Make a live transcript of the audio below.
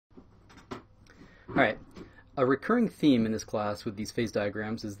All right. A recurring theme in this class with these phase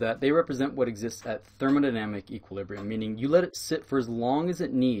diagrams is that they represent what exists at thermodynamic equilibrium, meaning you let it sit for as long as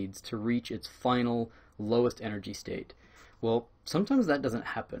it needs to reach its final lowest energy state. Well, sometimes that doesn't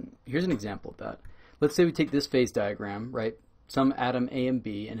happen. Here's an example of that. Let's say we take this phase diagram, right? Some atom A and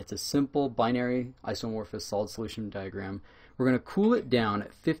B, and it's a simple binary isomorphous solid solution diagram. We're going to cool it down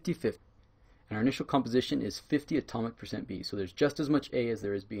at 50-50, and our initial composition is 50 atomic percent B. So there's just as much A as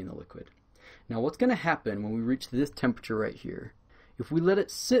there is B in the liquid. Now what's going to happen when we reach this temperature right here? If we let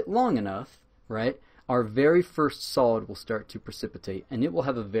it sit long enough, right, our very first solid will start to precipitate, and it will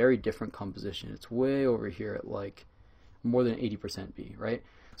have a very different composition. It's way over here at like more than 80% B, right?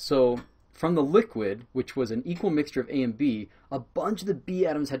 So from the liquid, which was an equal mixture of A and B, a bunch of the B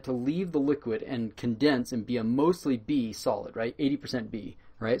atoms had to leave the liquid and condense and be a mostly B solid, right? 80% B,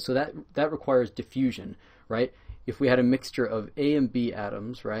 right? So that requires diffusion, right? If we had a mixture of A and B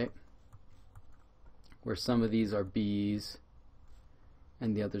atoms, right, where some of these are B's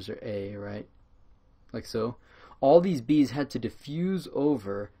and the others are A, right? Like so. All these B's had to diffuse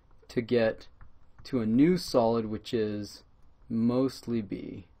over to get to a new solid which is mostly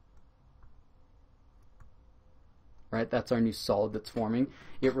B. Right? That's our new solid that's forming.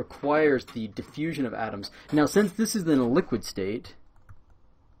 It requires the diffusion of atoms. Now, since this is in a liquid state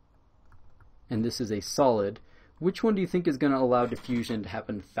and this is a solid, which one do you think is going to allow diffusion to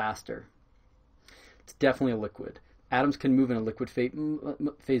happen faster? It's definitely a liquid. Atoms can move in a liquid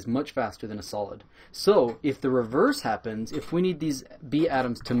phase much faster than a solid. So if the reverse happens, if we need these B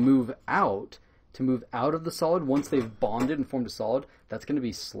atoms to move out of the solid once they've bonded and formed a solid, that's going to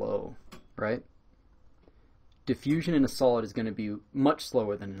be slow, right? Diffusion in a solid is going to be much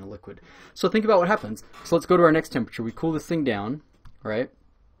slower than in a liquid. So think about what happens. So let's go to our next temperature. We cool this thing down, right?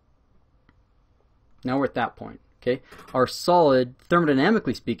 Now we're at that point. Okay, our solid,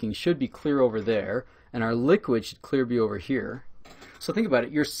 thermodynamically speaking, should be clear over there, and our liquid should clear be over here. So think about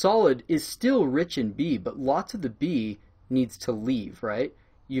it. Your solid is still rich in B, but lots of the B needs to leave, right?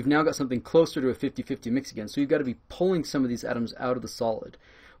 You've now got something closer to a 50-50 mix again, so you've got to be pulling some of these atoms out of the solid.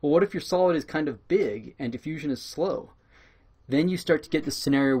 Well, what if your solid is kind of big and diffusion is slow? Then you start to get the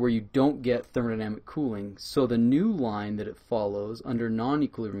scenario where you don't get thermodynamic cooling. So the new line that it follows under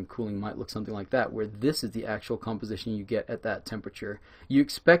non-equilibrium cooling might look something like that, where this is the actual composition you get at that temperature. You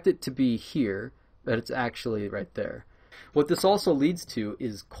expect it to be here, but it's actually right there. What this also leads to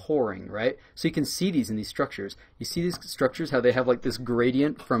is coring, right? So you can see these in these structures. You see these structures, how they have like this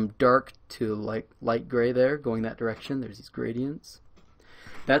gradient from dark to like light gray there, going that direction. There's these gradients.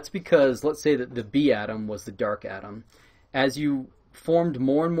 That's because, let's say that the B atom was the dark atom. As you formed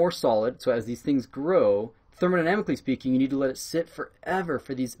more and more solid, so as these things grow, thermodynamically speaking, you need to let it sit forever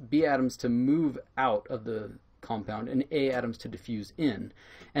for these B atoms to move out of the compound and A atoms to diffuse in.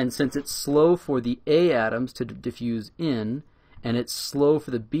 And since it's slow for the A atoms to diffuse in, and it's slow for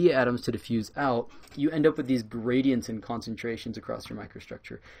the B atoms to diffuse out, you end up with these gradients in concentrations across your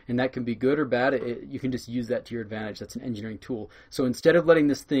microstructure. And that can be good or bad. You can just use that to your advantage. That's an engineering tool. So instead of letting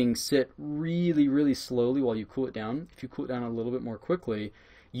this thing sit really, really slowly while you cool it down, if you cool it down a little bit more quickly,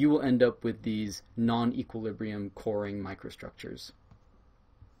 you will end up with these non-equilibrium coring microstructures.